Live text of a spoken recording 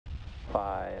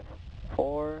5,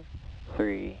 4,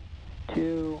 3,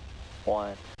 2,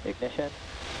 1. Ignition.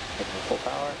 Engine full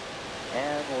power.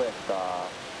 And liftoff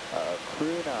of Crew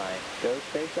 9. Go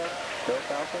SpaceX, go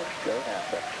Falcon, go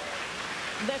NASA.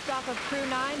 Liftoff of Crew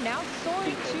 9 now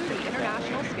soaring to the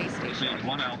International Space Station. Stage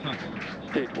 1 Alpha.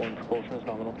 Stage 1 propulsion is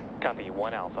nominal. Copy,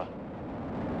 1 Alpha.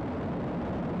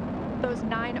 Those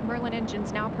 9 Merlin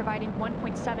engines now providing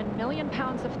 1.7 million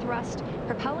pounds of thrust,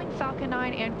 propelling Falcon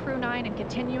 9 and Crew 9 and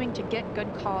continuing to get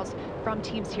good calls from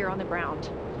teams here on the ground.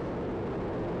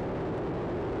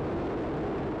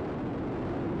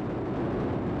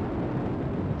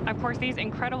 Of course, these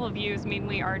incredible views mean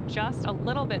we are just a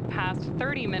little bit past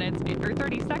 30 minutes or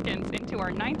 30 seconds into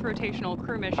our 9th rotational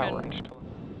crew mission.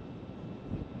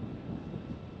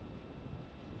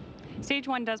 Stage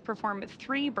 1 does perform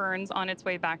 3 burns on its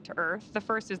way back to Earth. The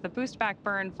first is the boost back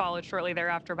burn, followed shortly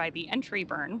thereafter by the entry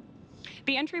burn.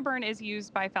 The entry burn is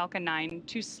used by Falcon 9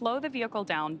 to slow the vehicle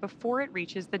down before it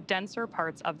reaches the denser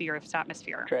parts of the Earth's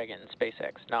atmosphere. Dragon,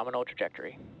 SpaceX, nominal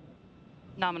trajectory.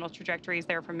 Nominal trajectory is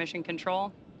there from mission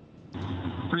control.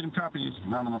 Freedom copies,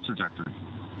 nominal trajectory.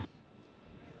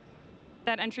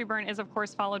 That entry burn is, of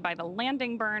course, followed by the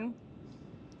landing burn,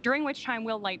 during which time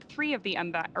we'll light 3 of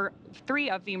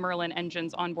the Merlin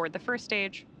engines on board the first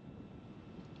stage.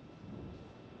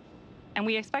 And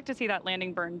we expect to see that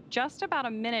landing burn just about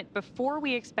a minute before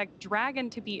we expect Dragon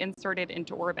to be inserted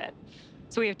into orbit.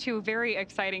 So we have 2 very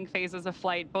exciting phases of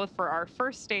flight, both for our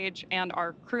first stage and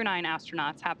our Crew 9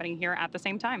 astronauts happening here at the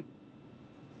same time.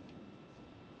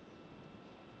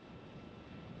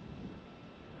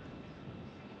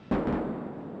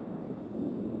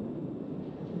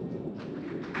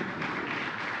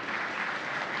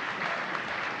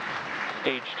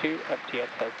 Stage 2, FTS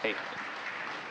has paced.